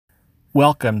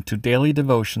Welcome to Daily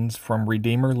Devotions from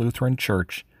Redeemer Lutheran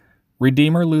Church.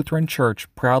 Redeemer Lutheran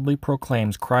Church proudly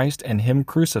proclaims Christ and Him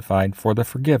crucified for the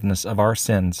forgiveness of our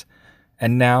sins.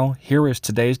 And now, here is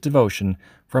today's devotion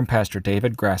from Pastor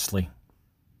David Grassley.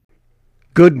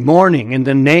 Good morning in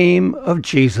the name of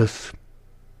Jesus.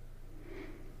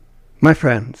 My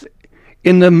friends,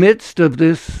 in the midst of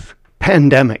this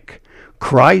pandemic,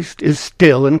 Christ is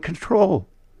still in control.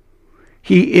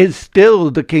 He is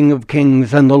still the King of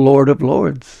Kings and the Lord of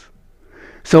Lords.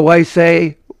 So I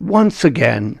say once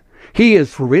again, He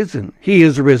is risen. He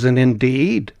is risen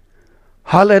indeed.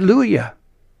 Hallelujah.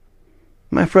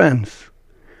 My friends,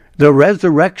 the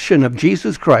resurrection of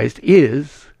Jesus Christ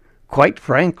is, quite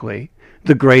frankly,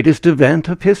 the greatest event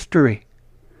of history.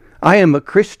 I am a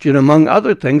Christian, among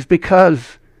other things,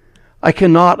 because I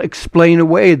cannot explain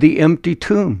away the empty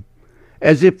tomb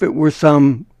as if it were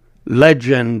some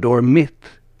legend or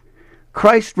myth.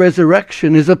 Christ's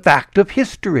resurrection is a fact of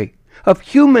history, of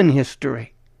human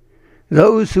history.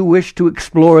 Those who wish to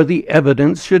explore the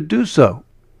evidence should do so.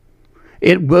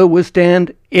 It will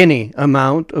withstand any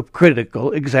amount of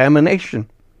critical examination.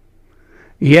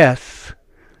 Yes,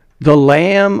 the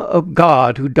Lamb of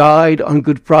God who died on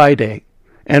Good Friday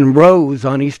and rose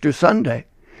on Easter Sunday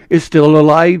is still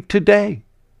alive today.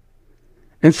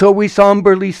 And so we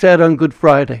somberly said on Good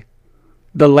Friday,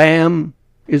 the Lamb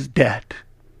is dead.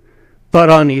 But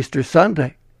on Easter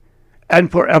Sunday, and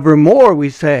forevermore, we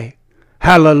say,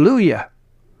 Hallelujah,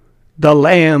 the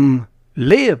Lamb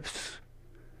lives.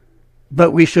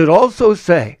 But we should also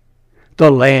say,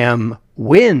 the Lamb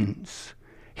wins.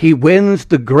 He wins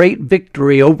the great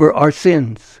victory over our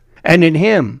sins. And in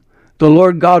Him, the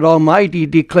Lord God Almighty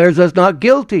declares us not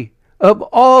guilty of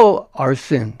all our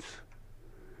sins.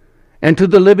 And to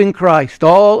the living Christ,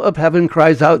 all of heaven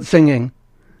cries out singing,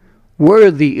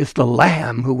 Worthy is the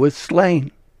Lamb who was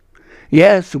slain.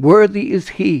 Yes, worthy is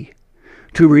He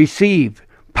to receive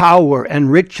power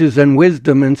and riches and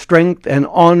wisdom and strength and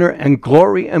honor and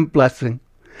glory and blessing.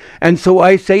 And so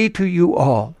I say to you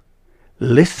all,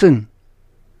 listen.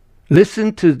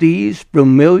 Listen to these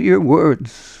familiar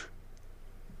words.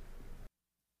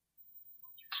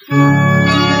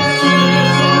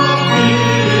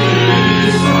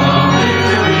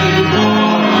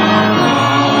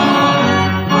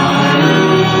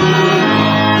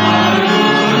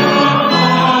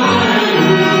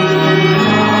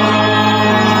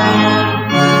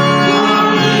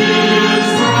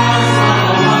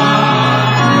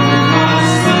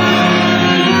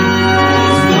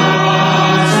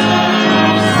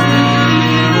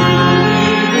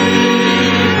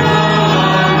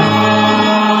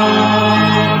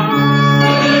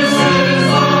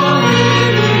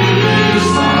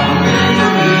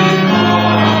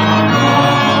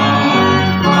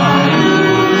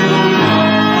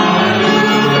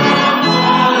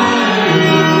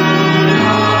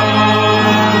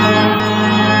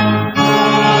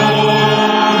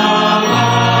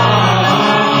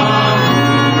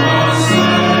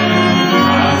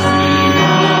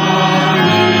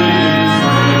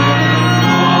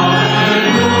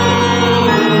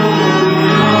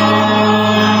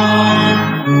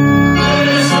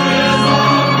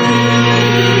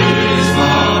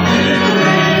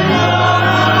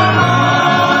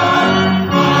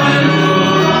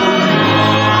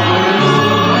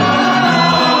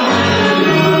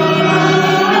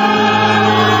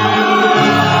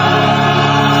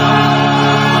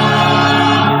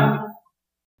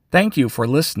 Thank you for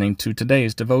listening to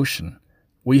today's devotion.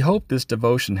 We hope this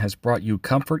devotion has brought you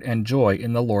comfort and joy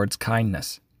in the Lord's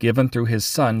kindness, given through His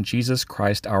Son, Jesus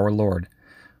Christ our Lord.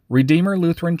 Redeemer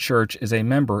Lutheran Church is a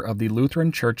member of the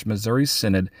Lutheran Church Missouri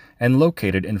Synod and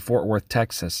located in Fort Worth,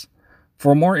 Texas.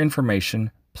 For more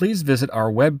information, please visit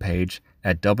our webpage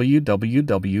at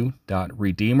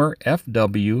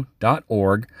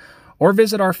www.redeemerfw.org or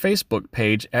visit our Facebook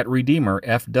page at Redeemer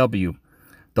FW.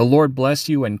 The Lord bless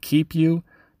you and keep you.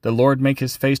 The Lord make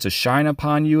His face to shine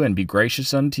upon you and be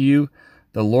gracious unto you.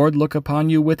 The Lord look upon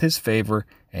you with His favor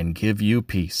and give you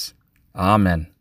peace. Amen.